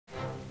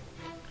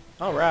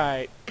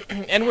Alright,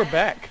 and we're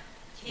back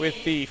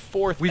with the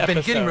fourth We've episode.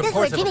 been getting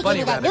reports of a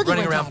bunny rabbit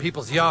running around time.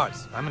 people's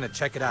yards. I'm gonna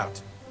check it out.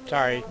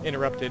 Sorry,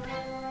 interrupted.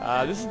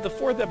 This is the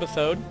fourth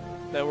episode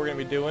that we're going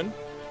to be doing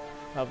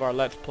of our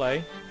Let's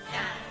Play.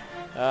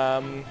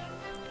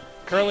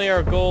 Currently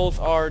our goals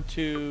are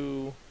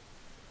to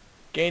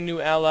gain new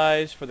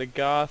allies for the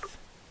Goth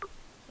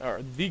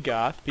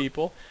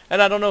people.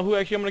 And I don't know who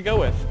actually I'm going to go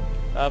with.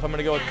 If I'm going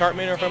to go with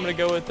Cartman or if I'm going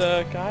to go with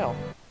Kyle.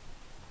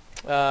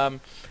 Kind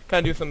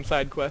of do some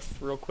side quests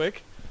real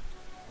quick.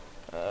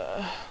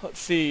 Let's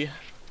see.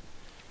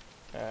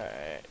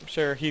 Alright, I'm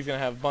sure he's going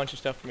to have a bunch of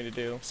stuff for me to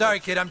do. Sorry,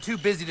 kid, I'm too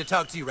busy to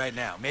talk to you right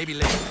now. Maybe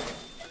later.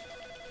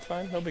 It's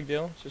fine, no big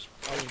deal. I'll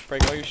just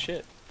break all your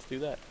shit. Let's do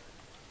that.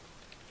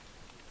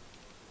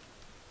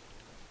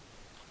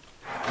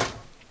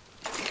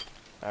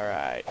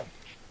 Alright.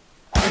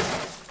 So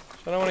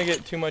I don't want to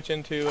get too much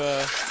into,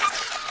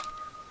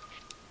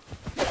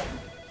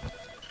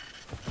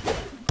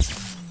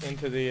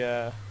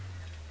 the,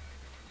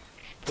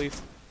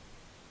 police.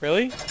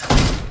 Really?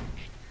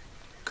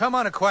 Come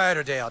on a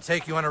quieter day. I'll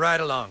take you on a ride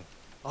along.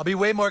 I'll be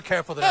way more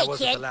careful than I was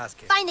with the last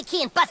kid. Find the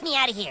key and bust me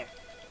out of here.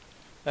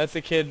 That's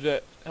the kid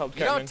that helped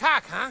You Cartman. don't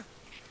talk, huh?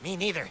 Me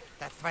neither.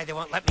 That's why they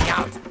won't let me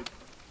out.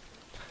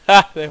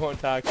 Ha! They won't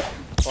talk.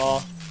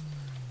 Well.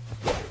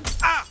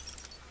 Ah!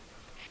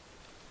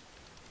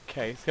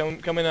 Okay, so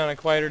come in on a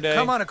quieter day.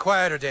 Come on a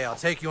quieter day. I'll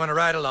take you on a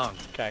ride along.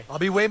 Okay. I'll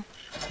be way...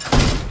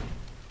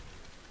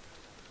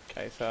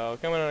 Okay, so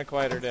coming on a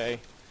quieter day.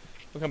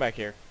 We'll come back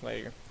here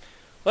later.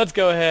 Let's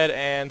go ahead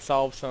and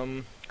solve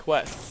some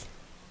quests.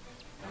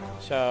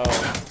 So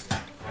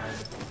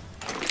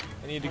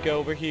I need to go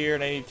over here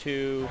and I need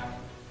to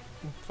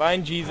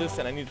find Jesus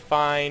and I need to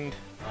find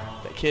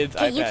the kid's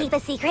Can iPad. you keep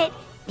a secret?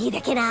 Neither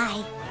can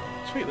I.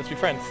 Sweet, let's be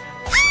friends.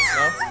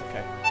 No?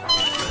 Okay.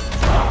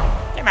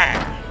 Come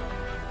on.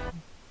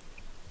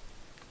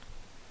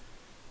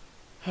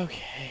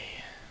 Okay.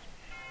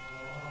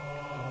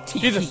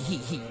 Jesus.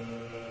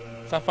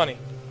 It's not funny.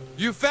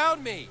 You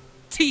found me.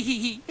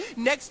 Tee.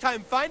 Next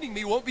time finding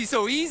me won't be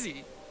so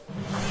easy.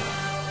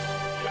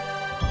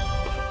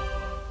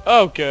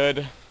 Oh,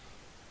 good.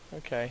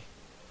 Okay.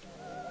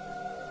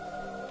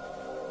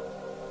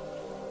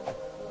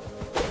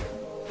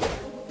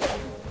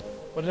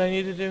 What did I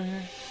need to do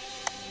here?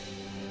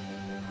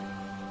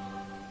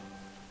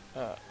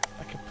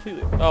 I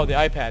completely... Oh, the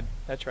iPad.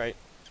 That's right.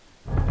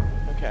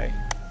 Okay.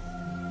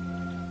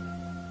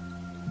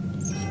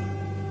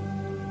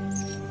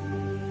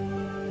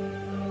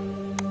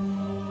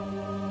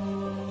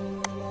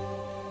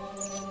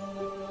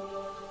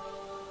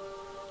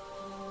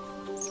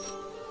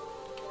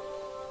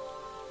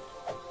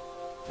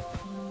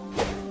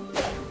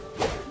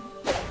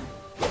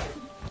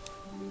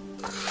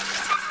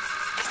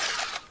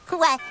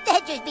 What?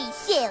 That'd just be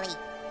silly.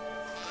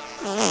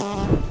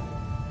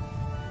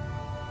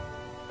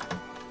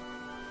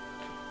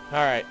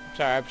 Alright.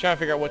 Sorry, I'm trying to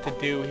figure out what to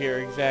do here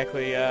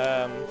exactly.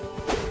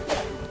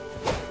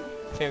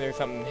 Seeing there's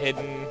something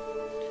hidden.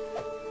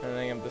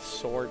 Anything of the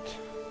sort.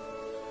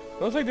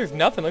 It looks like there's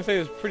nothing. Looks like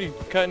it's pretty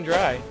cut and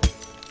dry.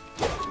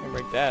 I'll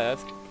break that.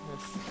 That's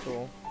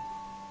cool.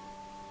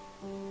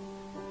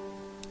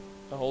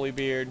 The holy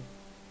beard.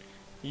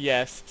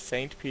 Yes,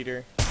 Saint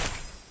Peter.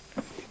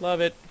 Love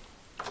it.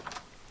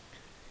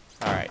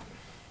 Alright.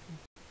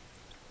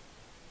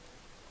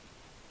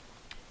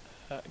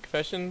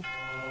 Confession?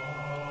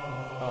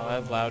 Oh, that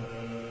was loud.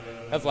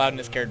 That was loud and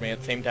it scared me at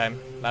the same time.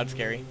 Loud,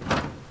 scary.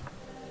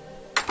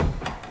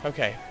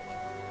 Okay.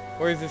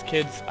 Where's this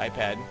kid's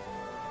iPad?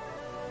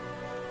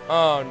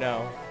 Oh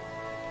no.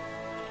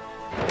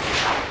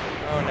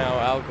 Oh no,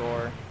 Al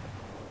Gore.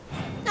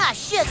 Ah,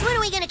 shucks, when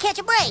are we gonna catch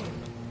a break?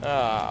 Oh,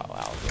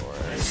 Al Gore.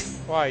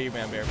 Why are you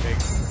Man Bear Pig?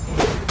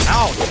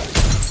 Ow!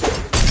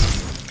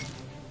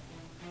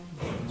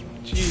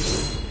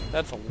 Jeez,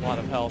 that's a lot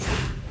of health.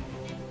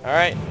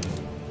 Alright,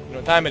 you know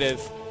what time it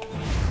is.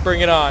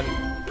 Bring it on,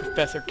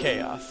 Professor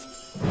Chaos.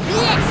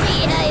 Let's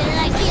see how you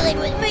like dealing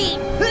with me.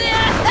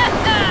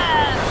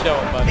 Show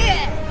him, buddy.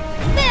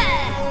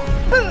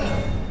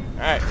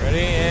 Alright,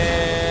 ready?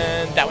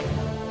 And that one.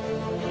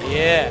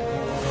 Yeah.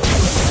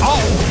 Oh.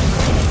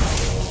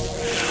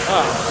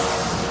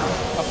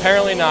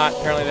 Apparently not.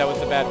 Apparently that was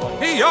the bad one.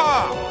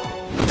 Hee-yaw!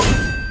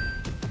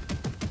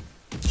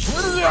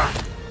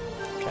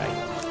 Okay.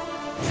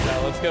 So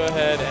let's go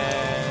ahead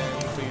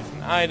and please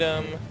an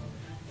item.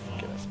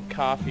 Get us some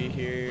coffee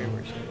here.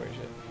 Where's it?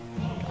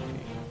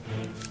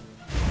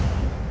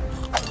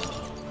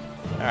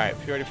 Coffee. Alright,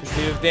 if you ready for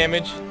Steve's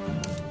damage,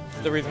 this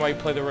is the reason why you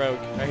play the rogue.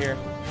 Right here.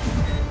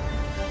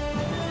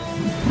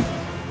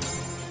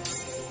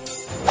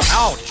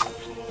 Ouch!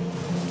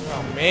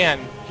 Oh man,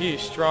 he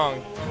is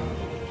strong.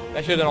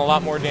 That should have done a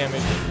lot more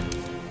damage.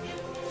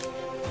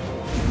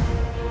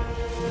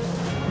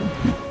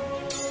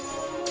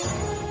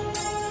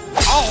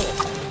 Oh!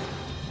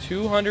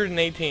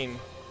 218.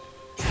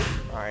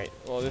 Alright,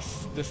 well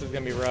this is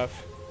gonna be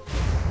rough.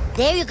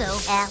 There you go,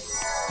 Al.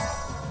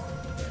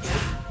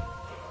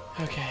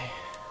 Okay.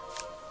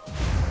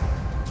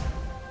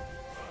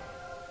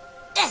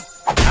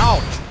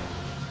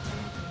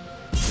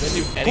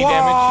 Doesn't do any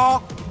damage.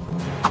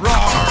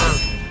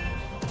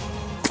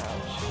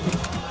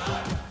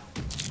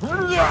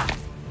 Ouch.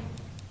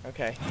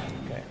 Okay.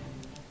 Okay.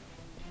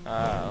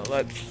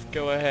 Let's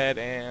go ahead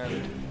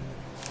and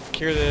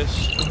cure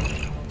this.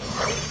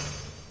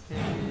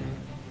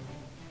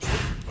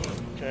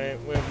 Okay,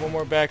 we have one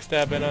more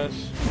backstab in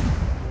us.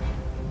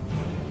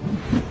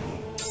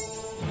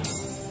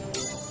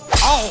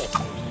 Oh!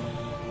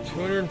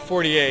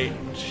 248.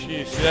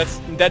 Jeez,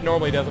 see, that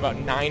normally does about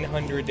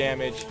 900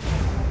 damage.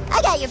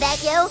 I got your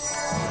back, yo.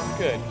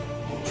 Good.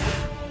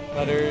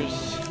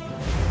 Butters.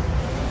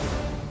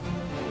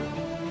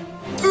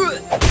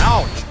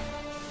 Ouch!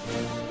 I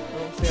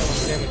don't see how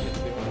much damage it's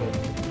doing.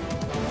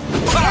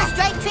 Just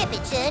straight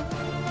tripping, son.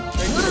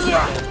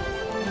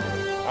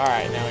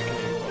 Alright, now I can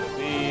use one of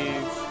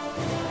these.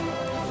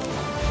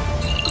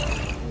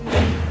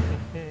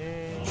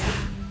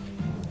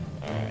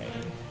 Alright.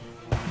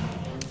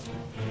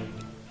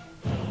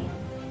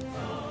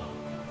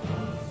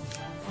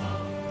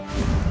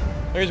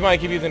 The reason why I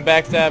keep using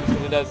backstab is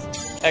because it does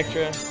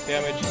extra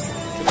damage to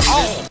the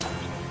meters.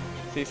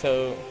 See,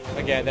 so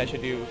again, that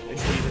should do a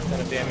Jesus ton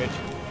of damage.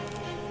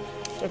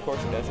 But of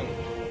course it doesn't.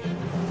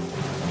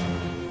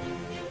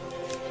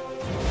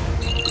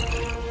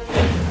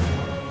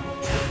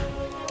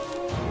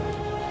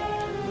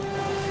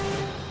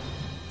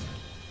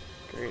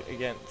 Great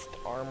against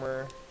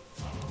armor.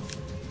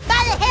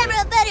 By the hammer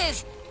of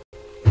Butters!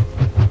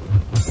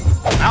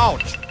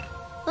 Ouch!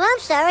 Well, I'm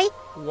sorry.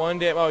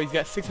 Oh, he's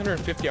got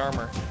 650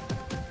 armor.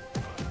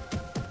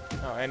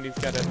 Oh, and he's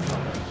got a...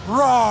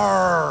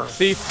 Roar!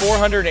 See,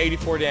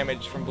 484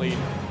 damage from bleed.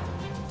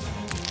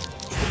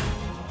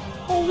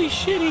 Holy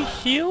shit, he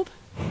healed?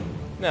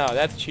 No,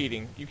 that's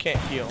cheating. You can't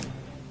heal.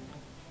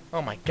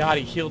 Oh my god,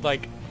 he healed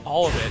like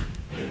all of it.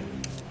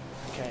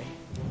 Okay.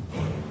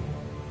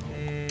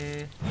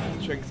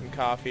 Let's drink some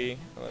coffee.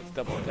 Let's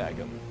double attack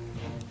him.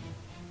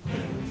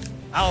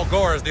 Al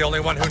Gore is the only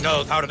one who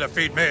knows how to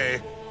defeat me.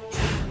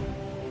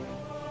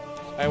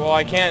 Well,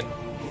 I can't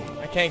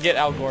get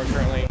Al Gore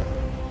currently.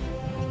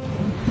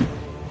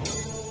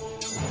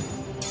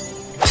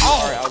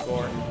 Sorry, Al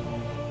Gore.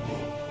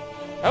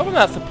 I hope I'm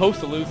not supposed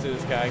to lose to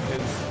this guy,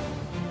 because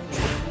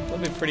that'll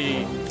be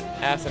pretty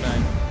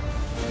asinine.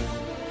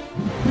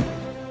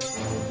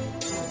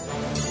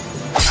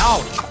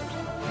 Ouch!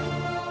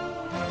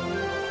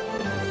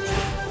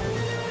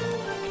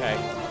 Okay.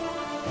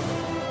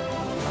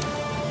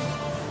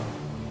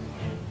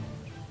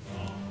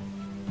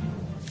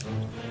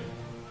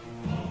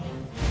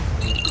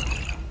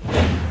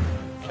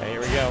 Okay,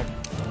 here we go.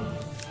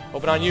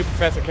 Open on you,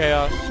 Professor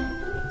Chaos.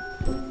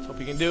 Let's hope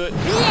you can do it.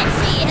 Let's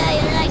see how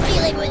you like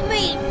dealing with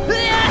me.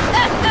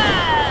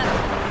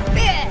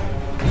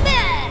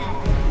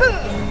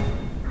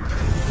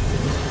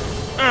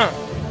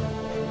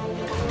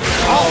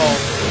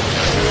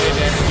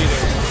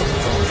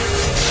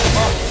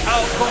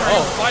 Al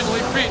Gore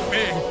finally beat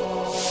me!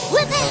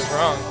 What's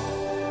wrong?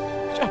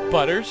 Good job,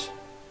 Butters.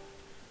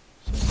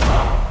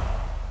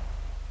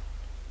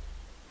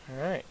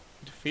 Alright.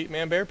 Defeat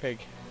Man Bear Pig.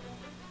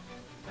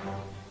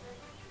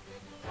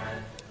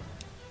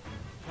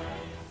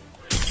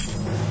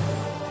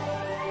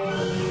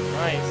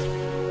 Nice.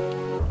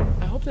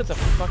 I hope that's a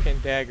fucking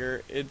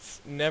dagger.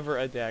 It's never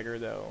a dagger,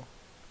 though.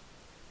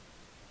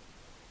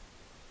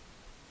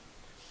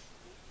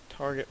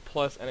 Target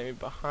plus enemy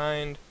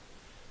behind.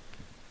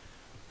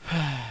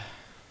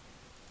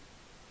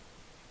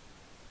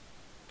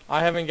 I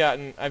haven't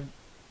gotten...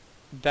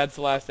 That's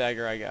the last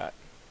dagger I got.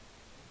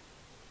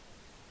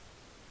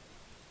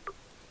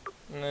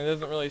 And it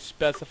doesn't really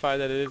specify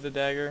that it is a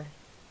dagger.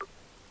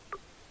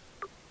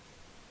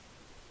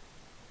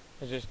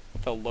 It's just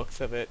the looks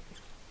of it.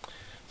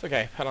 It's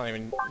okay. I don't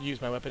even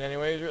use my weapon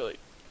anyways, really.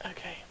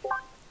 Okay.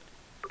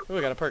 Ooh,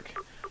 I got a perk.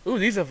 Ooh,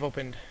 these have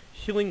opened.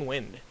 Healing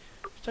Wind.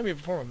 Each time you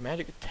perform a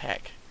magic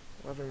attack,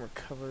 weapon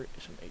recover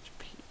some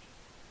HP.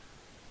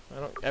 I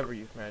don't ever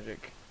use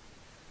magic.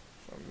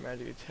 For a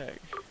magic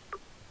attack.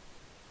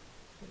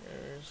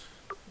 There's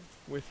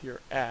with your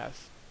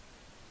ass.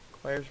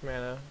 Acquires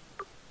mana.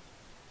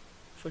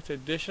 Inflicts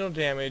additional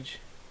damage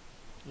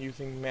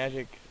using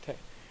magic attack.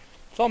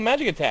 It's all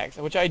magic attacks,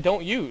 which I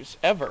don't use,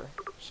 ever.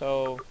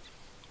 So,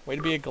 way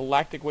to be a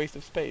galactic waste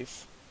of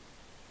space.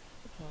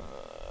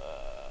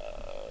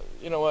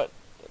 You know what?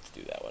 Let's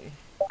do that one.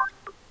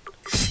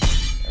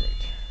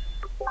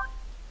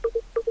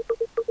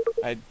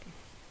 Alright.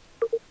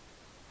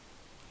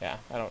 Yeah,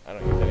 I don't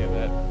use any of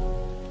that.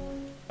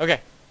 Okay.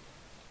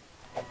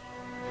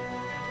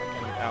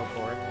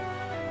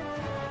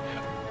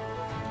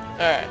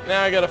 Alright,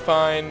 now I gotta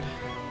find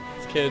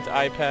this kid's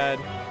iPad.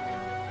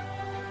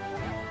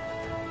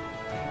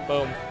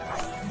 Boom.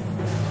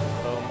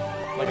 Boom.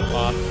 Like a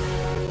boss.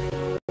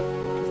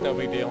 It's no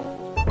big deal.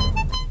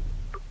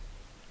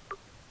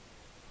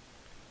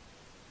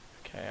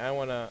 Okay, I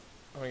wanna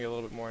get a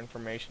little bit more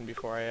information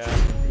before I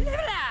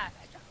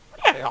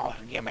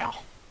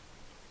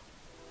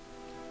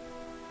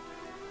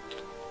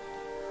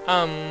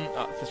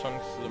oh, it's this one,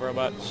 this is the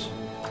robots.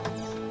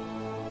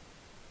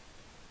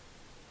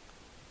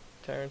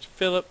 Terrence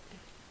Phillip.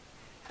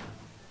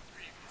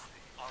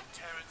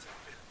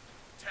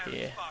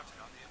 Yeah.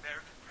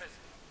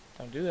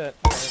 Don't do that.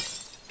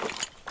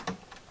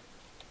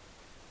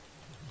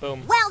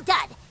 Boom. Well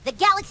done. The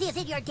galaxy is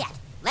in your debt.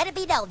 Let it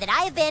be known that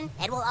I have been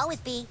and will always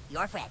be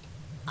your friend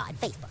on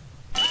Facebook.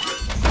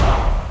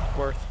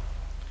 Worth.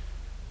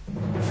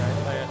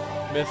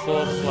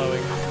 Missile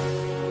slowing.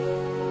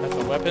 That's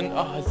a weapon.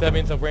 Oh, does that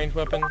mean it's a ranged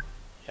weapon?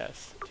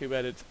 Yes. Too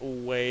bad it's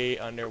way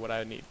under what I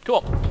would need.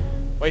 Cool.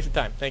 Waste of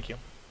time. Thank you.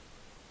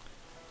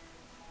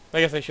 I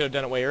guess I should have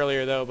done it way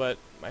earlier though, but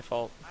my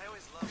fault.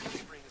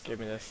 Give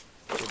me this.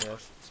 Give me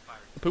this.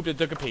 I pooped and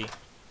took a pee.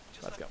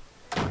 Let's go.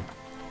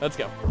 Let's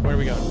go. Where are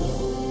we going?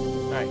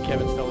 Alright,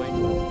 Kevin Stoley.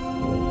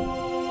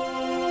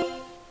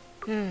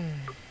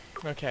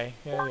 Okay.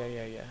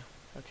 Yeah.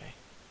 Okay.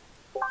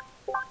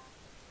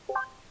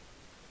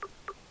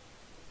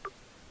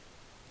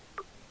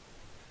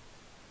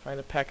 Find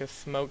a pack of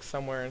smoke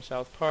somewhere in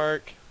South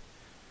Park.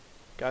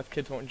 Goth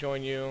kids won't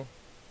join you.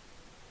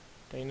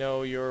 They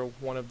know you're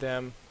one of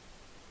them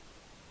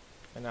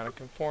and not a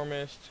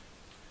conformist.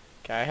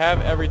 Okay, I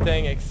have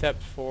everything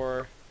except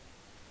for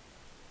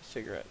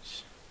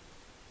cigarettes.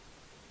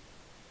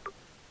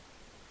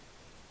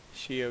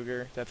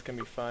 She-Ogre, that's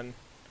gonna be fun.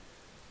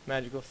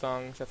 Magical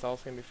songs, that's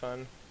also gonna be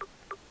fun.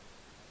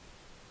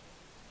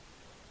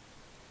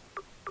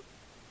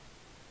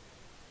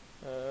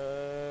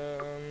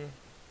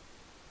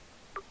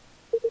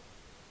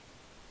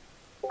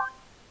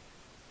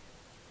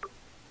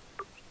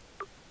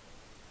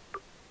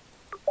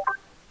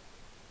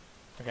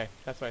 Okay,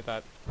 that's what I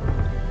thought.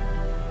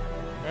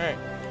 Alright.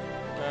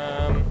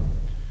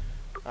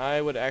 I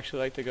would actually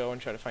like to go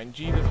and try to find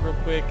Jesus real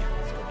quick.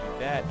 Let's go do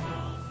that.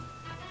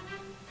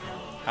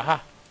 Haha.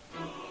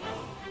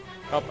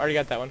 Oh, I already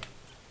got that one.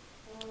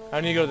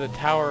 I need to go to the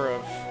Tower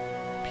of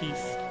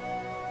Peace.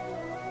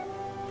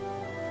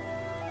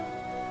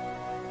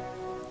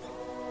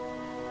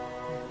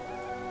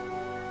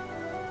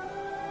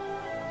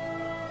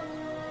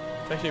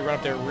 Let's actually run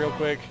up there real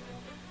quick.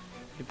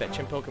 Get that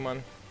chimp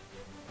Pokemon.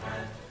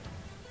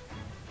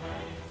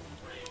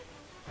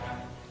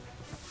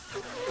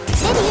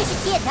 Maybe you should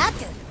see a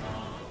doctor.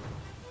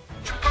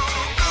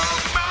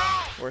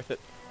 Worth it.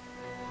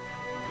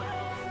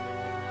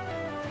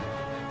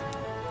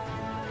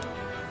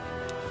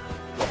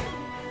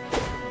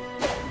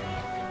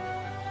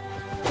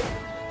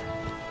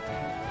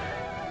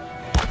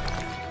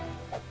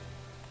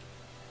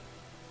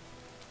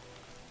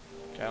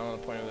 Okay, I don't know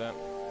the point of that.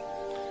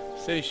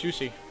 City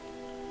Shushi.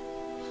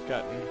 He's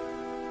gotten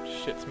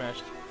shit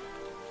smashed.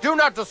 Do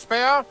not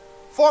despair,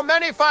 for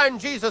many find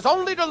Jesus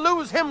only to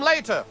lose him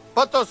later.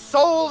 But the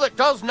soul that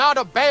does not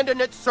abandon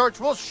its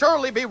search will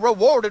surely be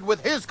rewarded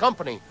with his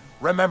company.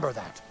 Remember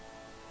that.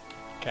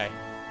 Okay.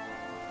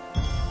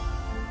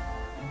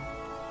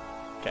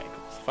 Okay,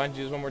 let's find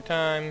Jesus one more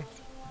time.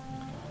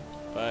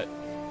 But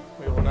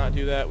we will not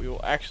do that. We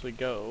will actually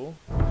go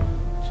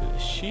to the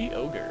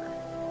She-Ogre.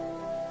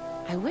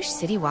 I wish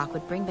City Walk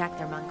would bring back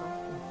their Mongol.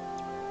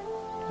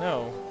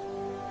 No.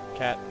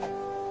 Cat.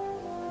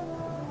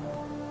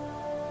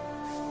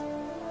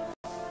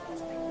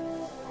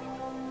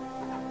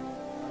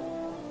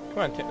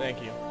 Come on, thank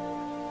you.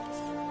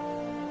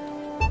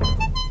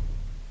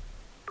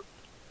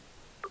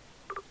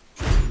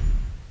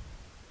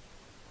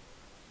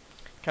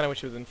 Kinda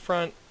wish it was in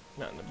front,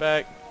 not in the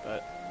back,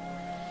 but...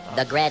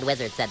 The Grand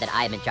Wizard said that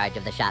I'm in charge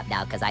of the shop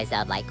now because I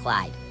sound like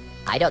Clyde.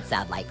 I don't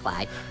sound like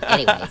Clyde.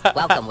 Anyways,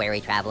 welcome, wary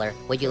traveler.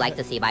 Would you like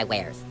to see my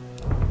wares?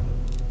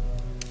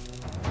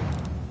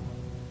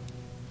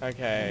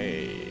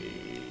 Okay...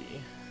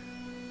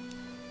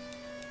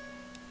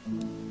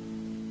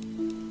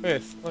 Look at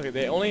this. Look,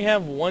 they only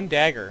have one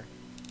dagger.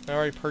 I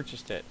already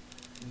purchased it.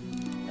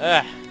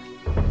 Ugh.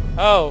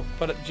 Oh,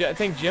 but I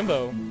think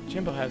Jimbo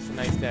has a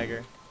nice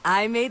dagger.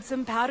 I made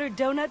some powdered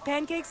donut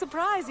pancake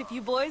surprise if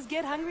you boys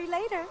get hungry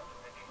later.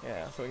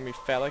 Yeah, so we can be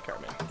fat like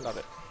Cartman. Love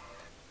it.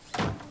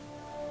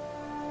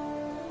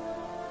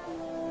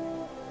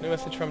 New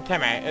message from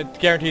Teme. It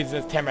guarantees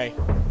it's Teme.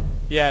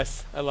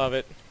 Yes, I love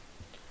it.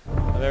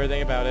 Love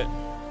everything about it.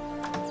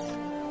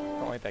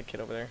 Don't like that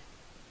kid over there.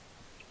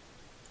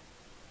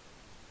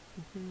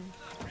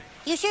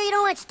 You sure you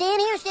don't want to stand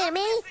here instead of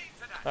me?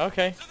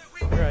 Okay,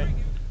 you're right.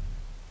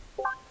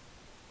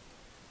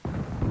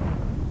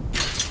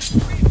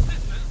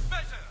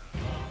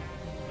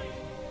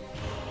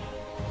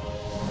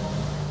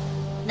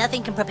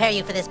 Nothing can prepare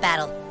you for this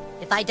battle.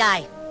 If I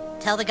die,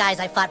 tell the guys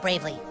I fought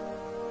bravely.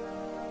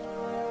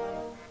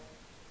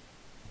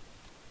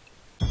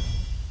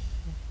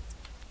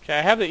 Okay,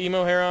 I have the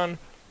emo hair on.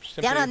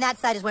 Simply... Down on that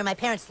side is where my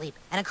parents sleep,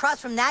 and across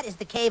from that is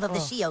the cave of the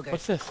She-Ogre.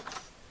 What's this?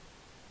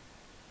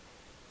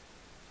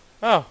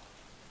 Oh.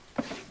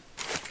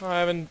 Oh, I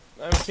haven't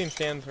seen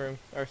Stan's room,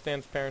 or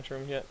Stan's parents'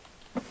 room yet.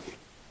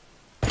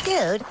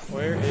 Dude.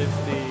 Where is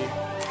the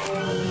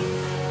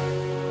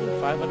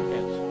 500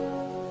 pants?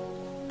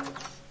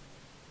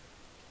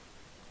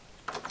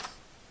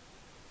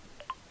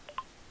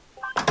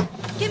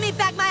 Give me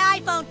back my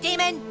iPhone,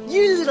 demon!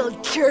 You little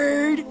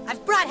turd!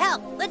 I've brought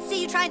help. Let's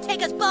see you try and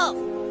take us both.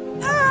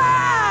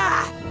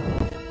 Ah!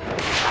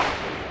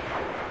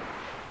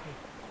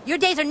 Your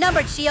days are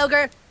numbered,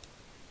 She-Ogre.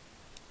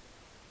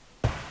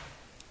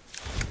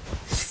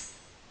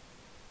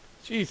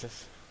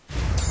 Jesus.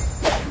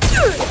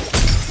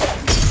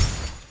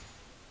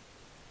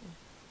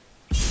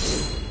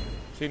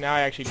 See, now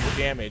I actually do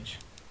damage.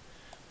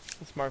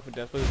 Let's mark for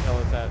death. What the hell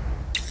is that?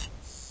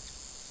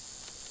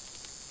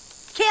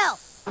 Kill!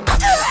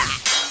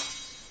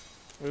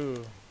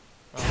 Ooh.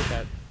 I like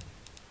that.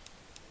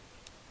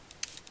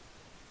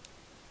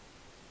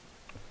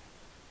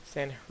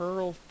 Sand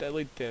hurls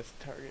deadly disc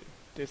target.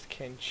 Disc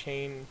can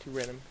chain to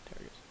random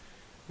targets.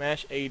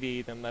 Mash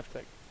AD, then left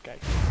click. Guy.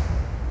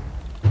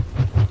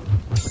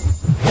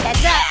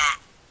 Heads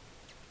up!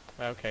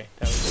 Okay,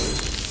 that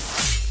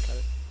was got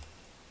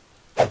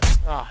it.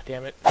 Ah,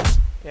 damn it.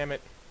 Damn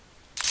it.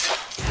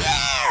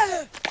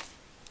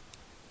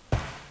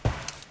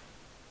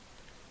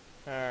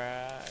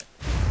 Alright.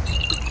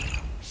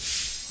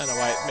 I don't know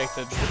why it makes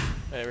it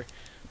whatever.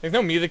 There's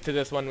no music to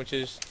this one, which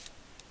is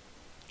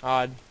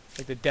odd.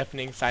 Like the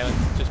deafening silence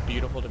is just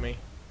beautiful to me.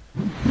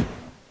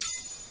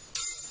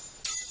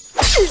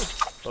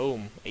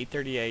 Boom.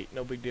 838,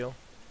 no big deal.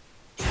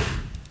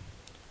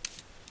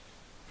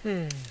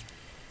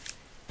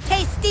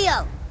 Taste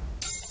steel!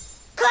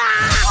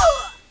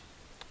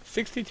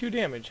 62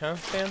 damage, huh,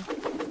 Sam?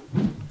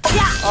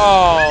 Yeah.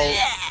 Oh!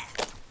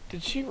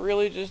 Did she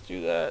really just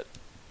do that?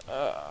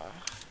 It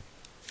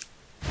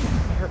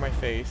hurt my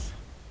face.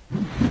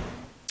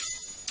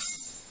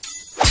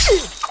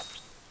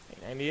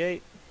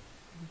 898.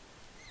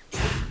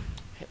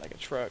 Hit like a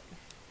truck.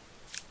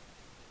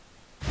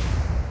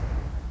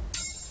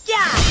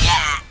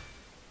 Yeah.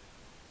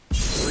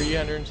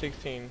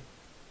 316.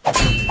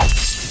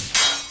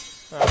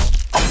 Oh.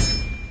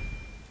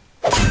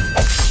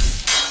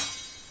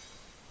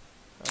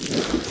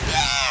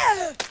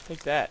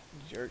 Take that,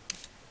 jerk.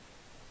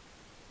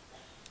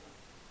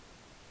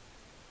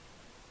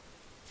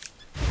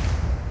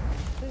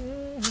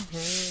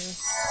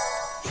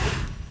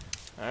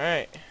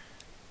 Alright.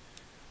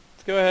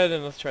 Let's go ahead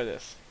and let's try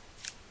this.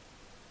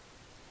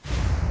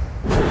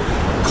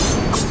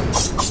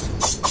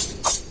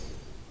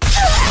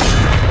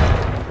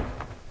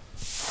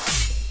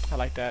 I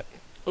like that.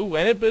 Ooh,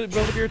 and it built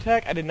up your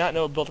attack? I did not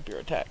know it built up your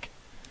attack.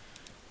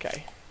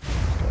 Okay.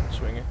 Let's go and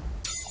swing it.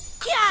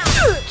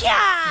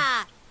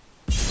 Yeah.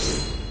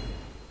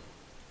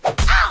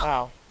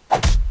 Ow.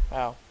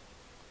 Ow.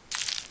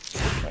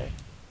 Okay.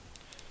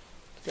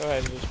 Let's go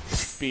ahead and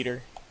just beat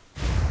her.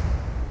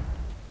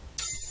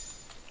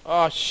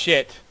 Oh,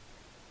 shit.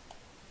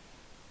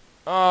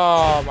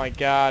 Oh, my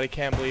God. I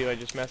can't believe I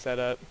just messed that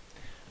up.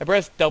 I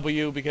pressed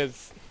W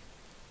because...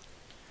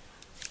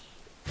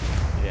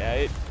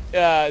 Yeah,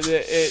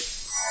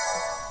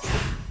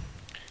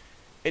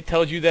 it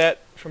tells you that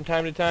from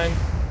time to time.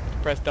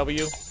 Press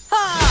W.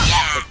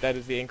 But that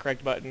is the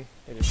incorrect button.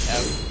 It is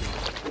F.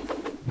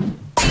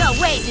 No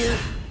way, dude.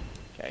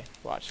 Okay,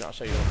 watch and I'll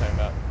show you what I'm talking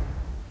about.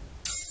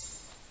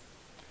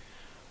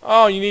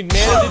 Oh, you need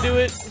mana to do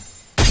it?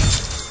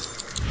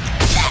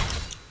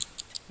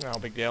 No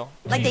big deal.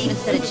 Like they even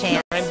stood a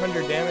chance.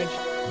 900 damage.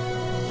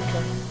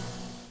 Okay.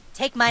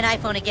 Take mine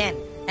iPhone again,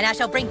 and I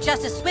shall bring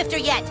justice swifter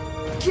yet.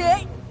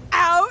 Get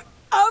out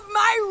of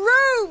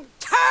my room,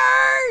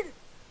 turd!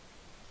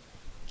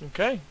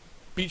 Okay.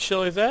 Beat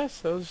Shilly's ass.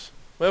 That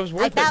was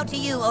worth I it. bow to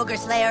you, Ogre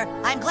Slayer.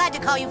 I'm glad to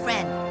call you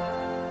friend.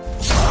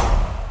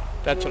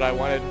 That's what I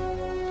wanted.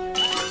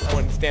 I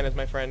wanted to stand as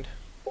my friend.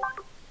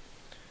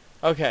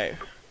 Okay.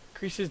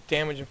 Increases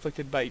damage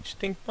inflicted by each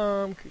stink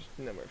bomb. Increases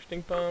the number of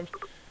stink bombs.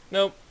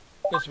 Nope.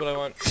 This is what I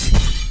want.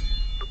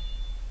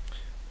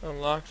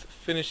 Unlocks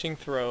finishing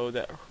throw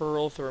that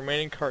hurls the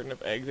remaining carton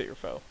of eggs at your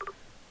foe.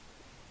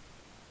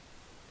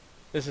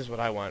 This is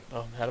what I want.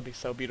 Oh, that'll be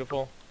so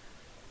beautiful.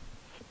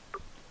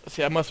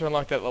 See, I must have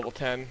unlocked that at level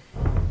 10.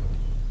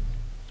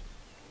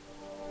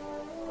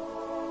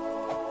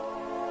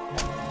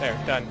 There,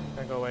 done.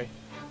 Now go away.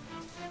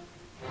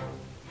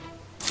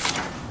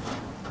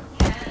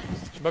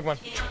 Pokemon.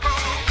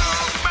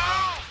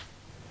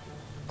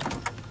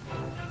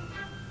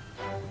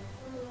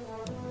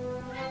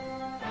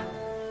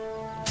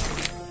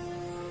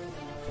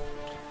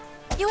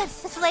 You have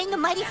slain the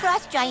mighty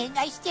frost giant.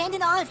 I stand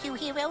in awe of you,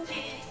 hero.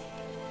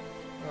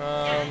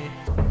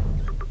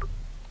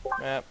 Map.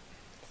 Let's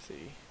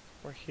see.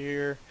 We're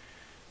here.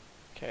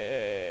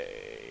 Okay.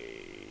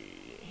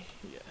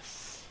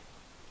 Yes.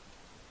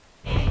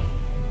 I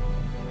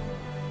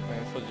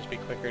guess we'll just be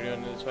quicker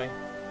doing it this way.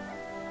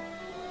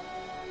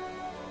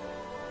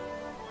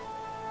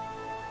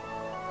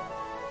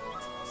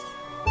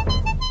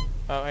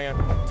 Oh, hang on.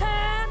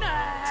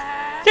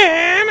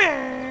 Damn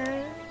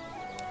it!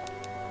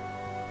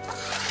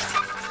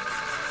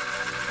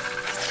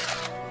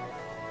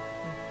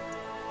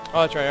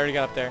 Oh, that's right. I already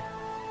got up there.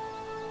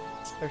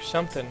 There's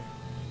something.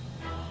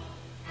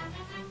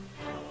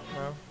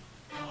 No?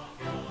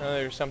 No,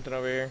 there's something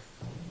over here.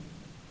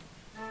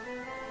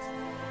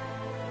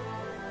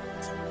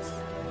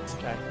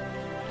 Okay.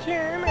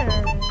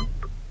 Jimmy!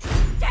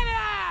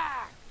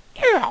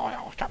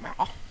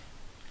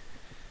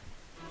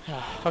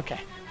 Okay.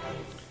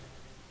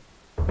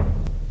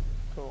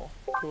 Cool.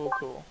 Cool,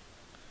 cool.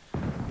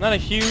 Not a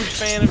huge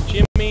fan of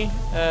Jimmy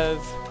as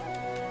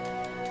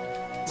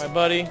my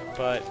buddy,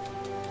 but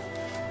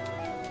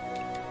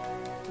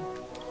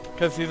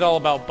because he's all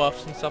about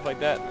buffs and stuff like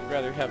that, I'd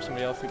rather have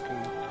somebody else who can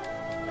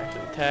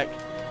actually attack.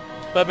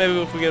 But maybe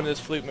if we get him this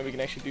flute, maybe we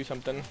can actually do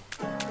something.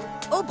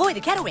 Oh boy,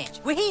 the cattle ranch.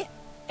 We're here.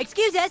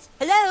 Excuse us.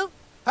 Hello?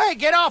 Hey,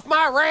 get off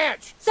my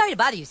ranch! Sorry to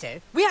bother you,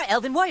 sir. We are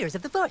elven warriors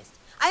of the forest.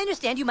 I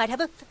understand you might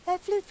have a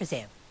flute for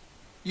sale.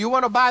 You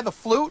want to buy the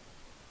flute?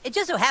 It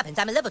just so happens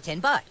I'm a level 10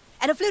 bard,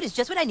 and a flute is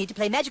just what I need to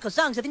play magical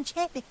songs of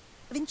enchantment.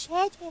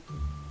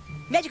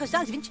 Magical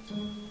songs of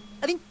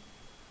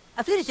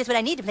a flute is just what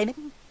I need to play.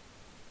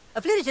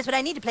 A flute is just what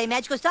I need to play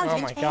magical songs Oh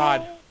of my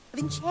god. Of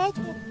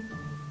enchantment.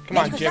 Come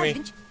on, Jimmy.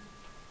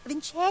 Of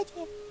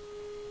enchantment.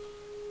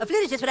 A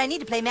flute is just what I need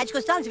to play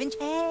magical songs of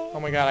enchantment. Oh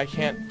my god, I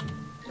can't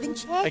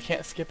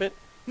skip it.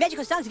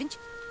 Magical songs of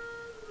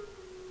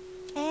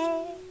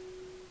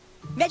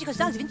magical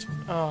songs of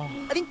Oh.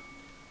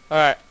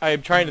 Alright,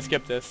 I'm trying to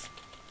skip this.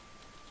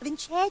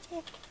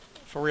 enchantment.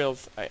 For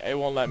reals, it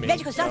won't let me.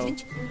 Magical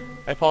songs So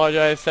of I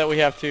apologize that we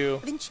have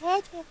to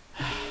enchantment.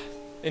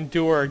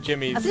 endure A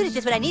Jimmy's. flute is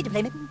just what I need to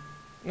play.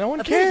 No one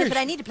A flute is cares. just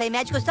what I need to play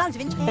magical songs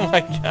of Oh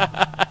my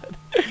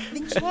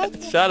enchantment.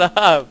 god. Shut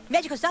up.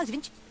 Magical songs of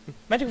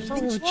Magical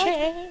songs of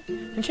enchant.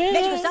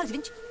 magical songs of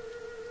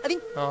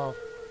Oh.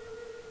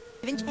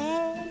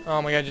 enchantment.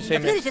 Oh my god, just say A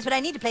flute is me. just what I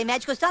need to play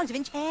magical songs of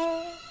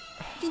enchantment.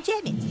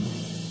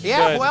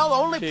 Yeah, Good. well, the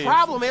only Jeez.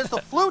 problem is the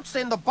flute's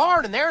in the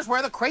barn, and there's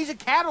where the crazy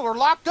cattle are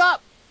locked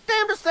up.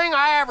 Damnedest thing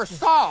I ever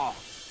saw.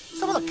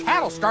 Some of the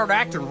cattle started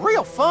acting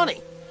real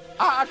funny.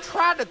 I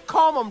tried to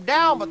calm them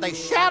down, but they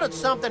shouted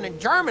something in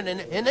German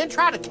and then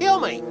tried to kill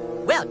me.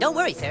 Well, don't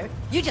worry, sir.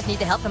 You just need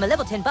the help from a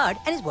level 10 bard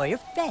and his warrior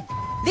friend.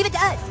 Leave it to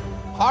us.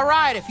 All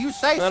right, if you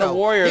say Not so. a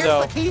warrior, Here's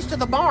though. the keys to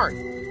the barn.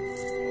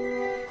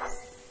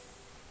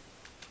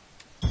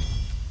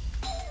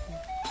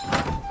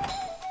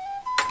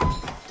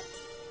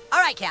 All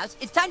right, cows.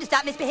 It's time to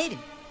stop misbehaving.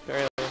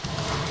 Barely.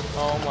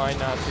 Oh my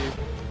Nazi.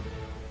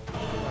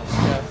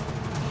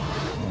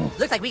 Yes.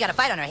 Looks like we got a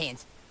fight on our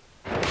hands.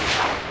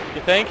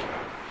 You think?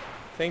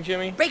 Think,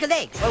 Jimmy? Break a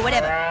leg, or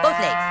whatever. Both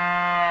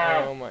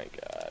legs. Oh my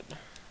god.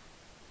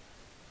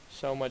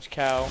 So much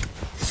cow.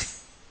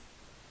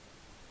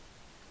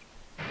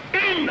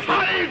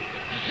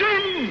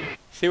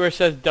 See where it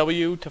says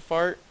W to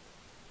fart?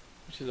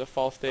 Which is a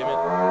false statement.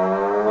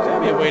 There's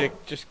gotta be a way to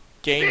just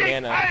gain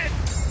mana.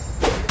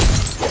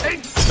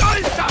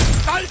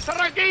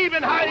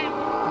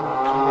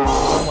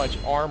 So much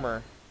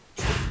armor.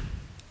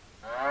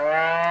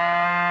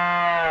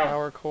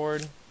 Power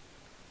cord.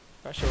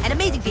 Not sure. An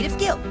amazing feat of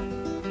skill.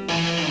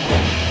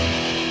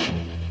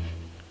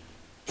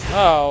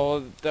 Oh,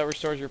 well, that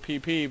restores your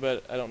PP,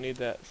 but I don't need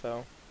that,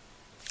 so.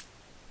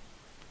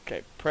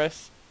 Okay,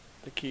 press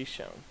the key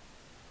shown.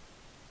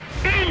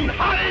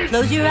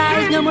 Close your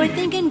eyes, no more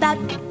thinking about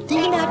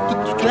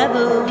the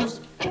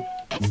troubles.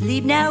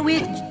 Sleep now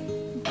with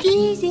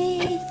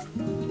Jesus,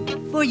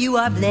 for you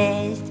are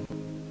blessed.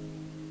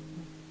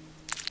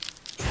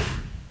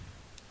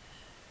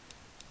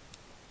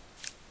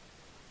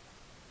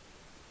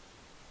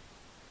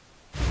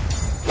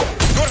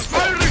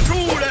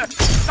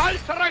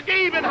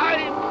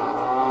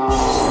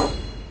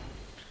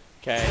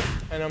 Okay,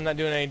 I know I'm not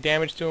doing any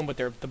damage to him, but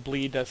the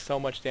bleed does so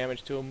much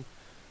damage to him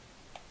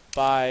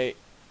by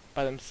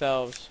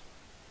themselves.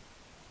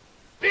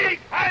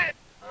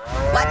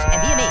 Watch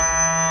and be amazed.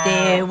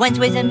 There once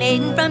was a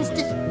maiden from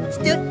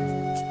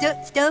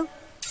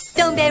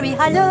Stoneberry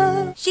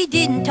Hollow. She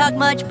didn't talk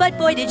much, but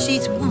boy did she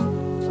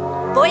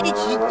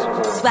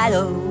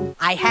swallow.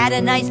 I had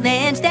a nice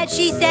lance that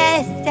she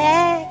said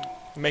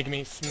Make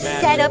me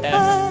smash set up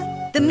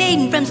S. the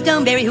maiden from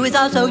Stoneberry, who is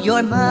also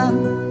your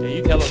mom. Yeah,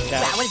 you tell us,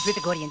 Cat. Wow, what a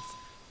terrific audience.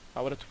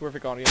 Oh, what a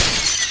terrific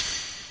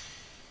audience.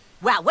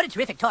 Wow, what a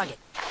terrific target.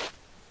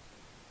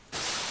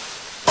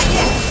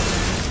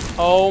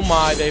 Oh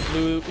my, they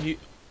blew.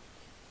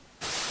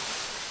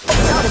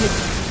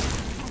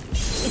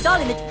 It's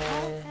all in the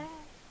timing.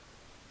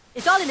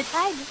 It's all in the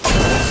timing.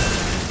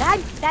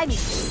 Timing.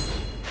 It's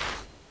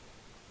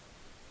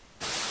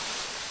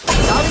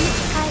all in the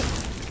timing.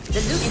 The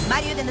loot is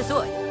mightier than the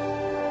sword.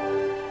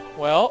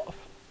 Well,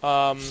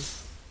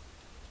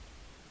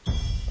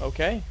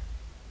 okay.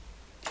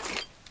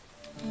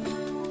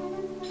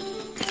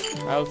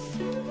 That was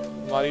a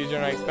lot easier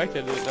than I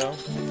expected it, though.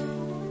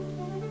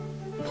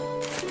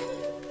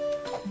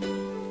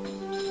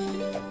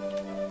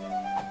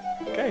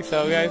 Okay,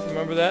 so guys,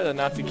 remember that? The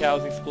Nazi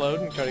cows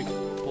explode and try to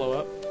blow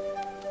up.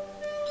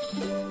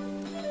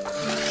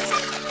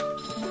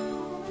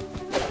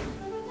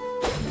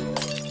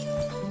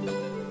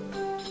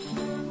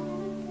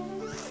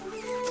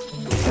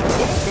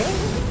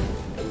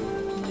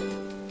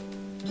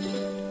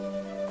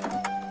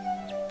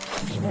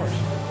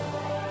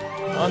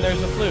 Oh, and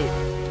there's the flute.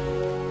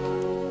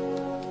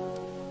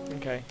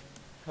 Okay.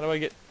 How do I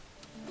get...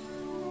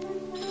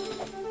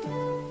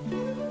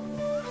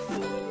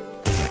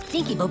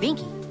 Tinky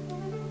Bobinky.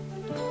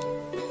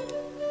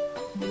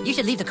 You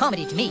should leave the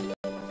comedy to me.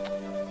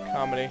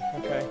 Comedy,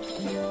 okay.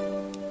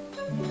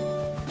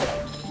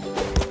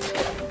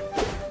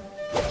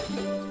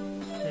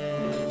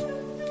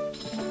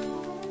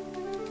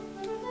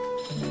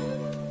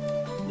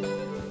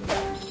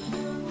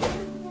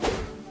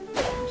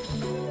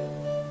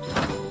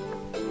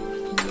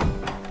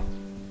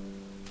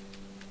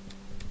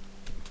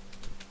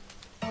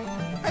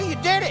 Hey, you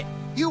did it!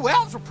 You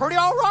elves were pretty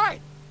all right.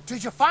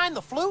 Did you find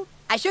the flute?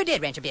 I sure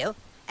did, Rancher Bill.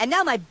 And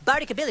now my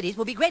bardic abilities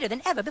will be greater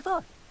than ever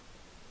before.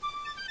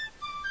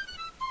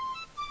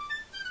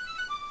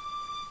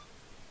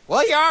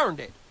 Well, you earned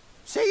it.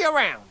 See you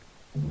around.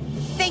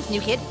 Thanks,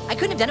 new kid. I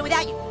couldn't have done it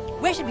without you.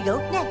 Where should we go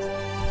next?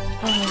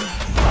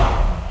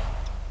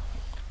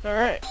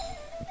 Alright.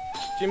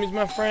 Jimmy's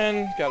my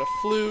friend, got a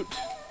flute.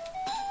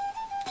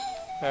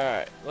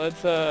 Alright,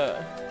 let's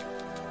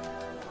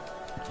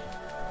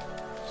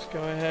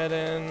go ahead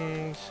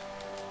and see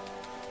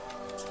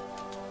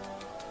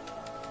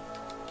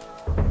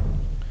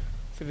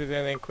if there's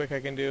anything quick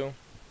I can do.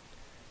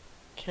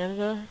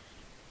 Canada?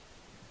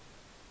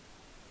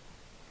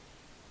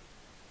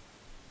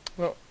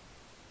 Well,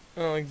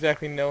 I don't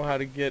exactly know how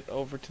to get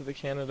over to the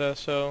Canada,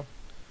 so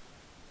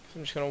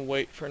I'm just gonna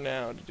wait for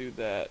now to do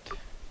that.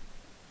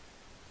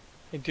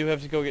 I do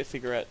have to go get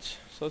cigarettes,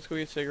 so let's go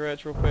get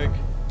cigarettes real quick.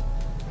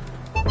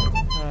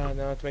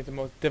 Now I have to make the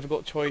most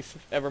difficult choice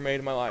I've ever made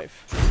in my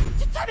life.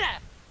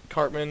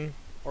 Cartman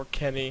or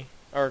Kenny,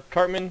 or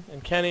Cartman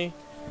and Kenny,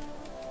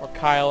 or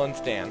Kyle and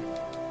Stan.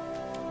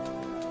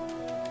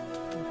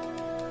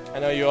 I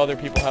know you other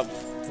people have,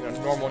 you know,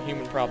 normal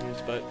human problems,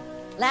 but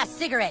Last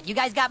cigarette. You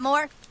guys got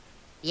more?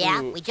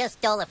 Yeah, Ooh. we just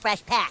stole a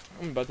fresh pack.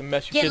 I'm about to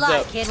mess you Get kids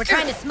lost, up. kid. We're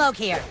trying to smoke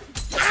here.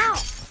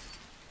 Ow!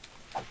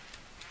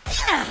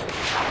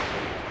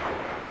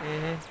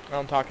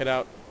 I'll talk it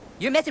out.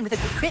 You're messing with a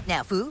crypt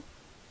now, fool.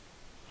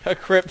 A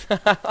crypt.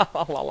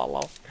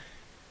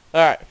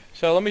 Alright,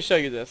 so let me show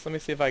you this. Let me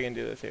see if I can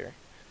do this here.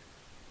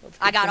 Let's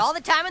I get got some all the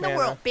time in the mana.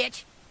 world,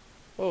 bitch.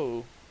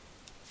 Whoa.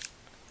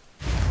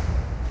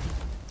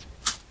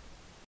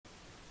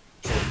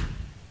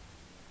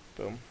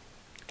 Boom.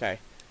 Okay.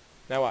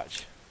 Now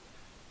watch.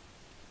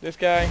 This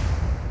guy.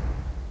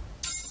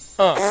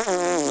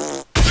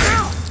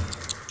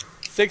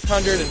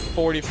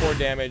 644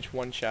 damage,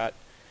 one shot.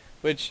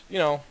 Which, you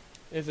know,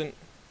 isn't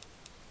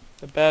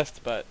the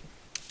best, but...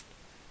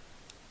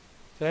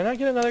 Did I not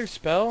get another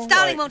spell?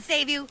 Stalling Like, won't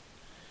save you.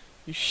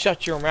 you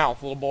shut your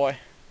mouth, little boy.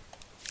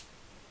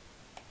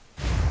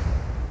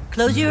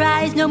 Close your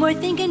eyes, no more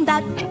thinking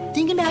about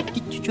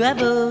your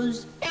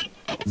troubles.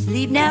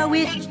 Sleep now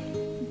with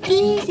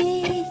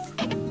Jesus,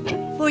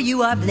 for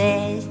you are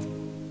blessed.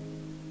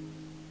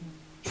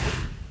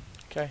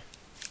 Okay.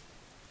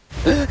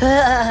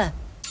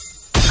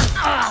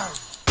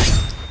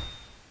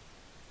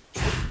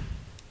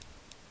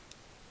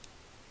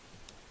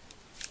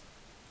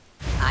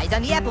 Eyes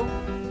on the apple.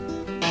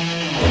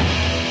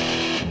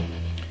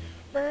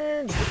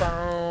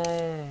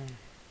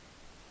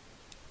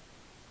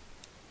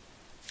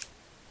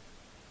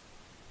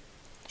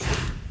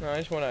 No, I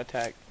just want to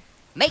attack.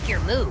 Make your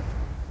move.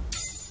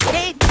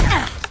 Okay.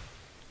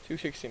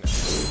 269.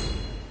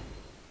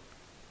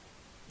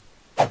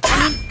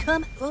 I mean,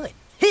 come on.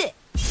 Hit.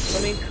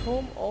 I mean,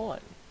 come on.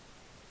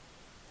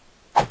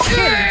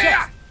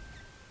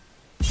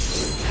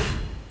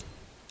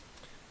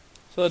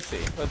 So let's see.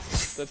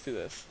 Let's do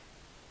this.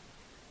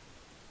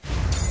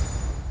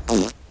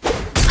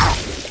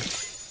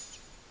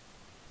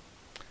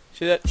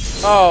 See that?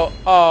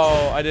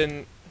 Oh, I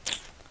didn't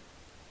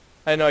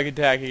know I could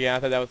attack again. I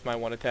thought that was my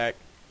one attack.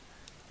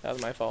 That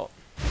was my fault.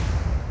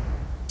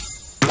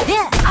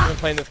 Yeah. I've been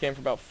playing this game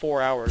for about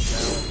 4 hours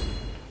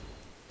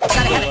now. Gotta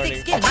have a learning.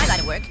 thick skin in my line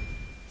of work.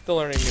 Still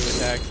learning new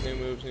attacks, new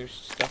moves, new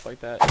stuff like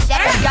that.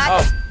 That's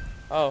got this.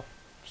 Oh,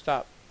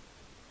 stop.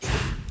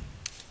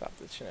 Stop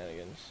the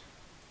shenanigans.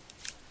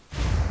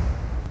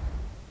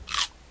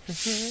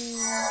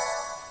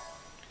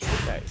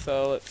 Okay,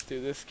 so let's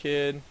do this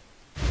kid.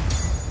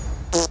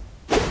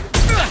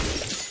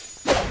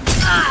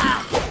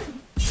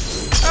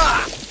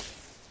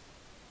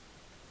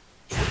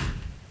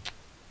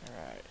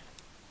 Alright.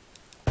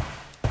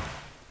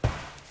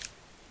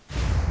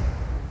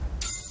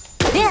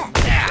 Yeah.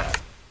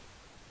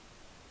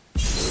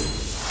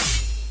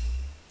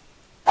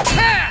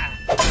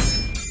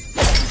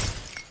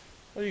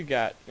 What do you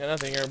got? Got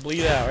nothing. You're gonna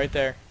bleed out right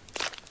there.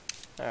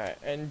 Alright,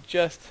 and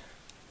just...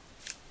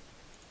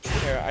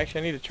 Here,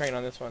 actually I need to train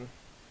on this one.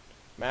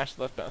 Mash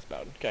the left mouse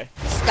button. Okay.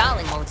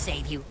 Stalling won't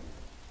save you.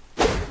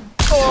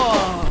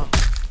 Oh.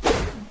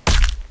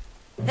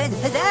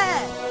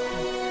 Huzzah!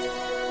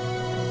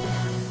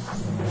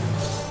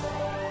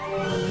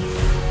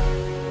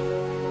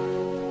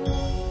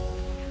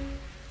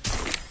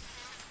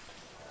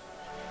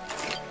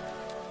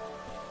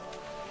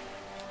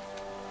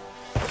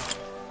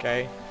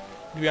 Okay.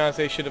 To be honest,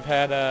 they should have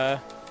had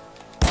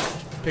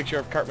picture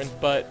of Cartman's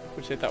butt,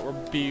 which they thought were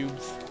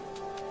boobs.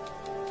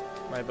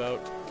 My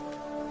boat.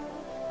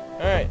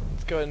 Alright,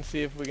 let's go ahead and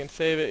see if we can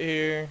save it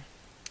here.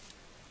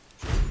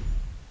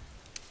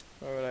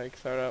 Or would I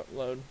start out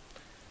load?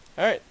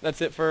 Alright,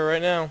 that's it for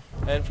right now,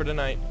 and for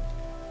tonight.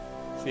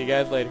 See you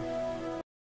guys later.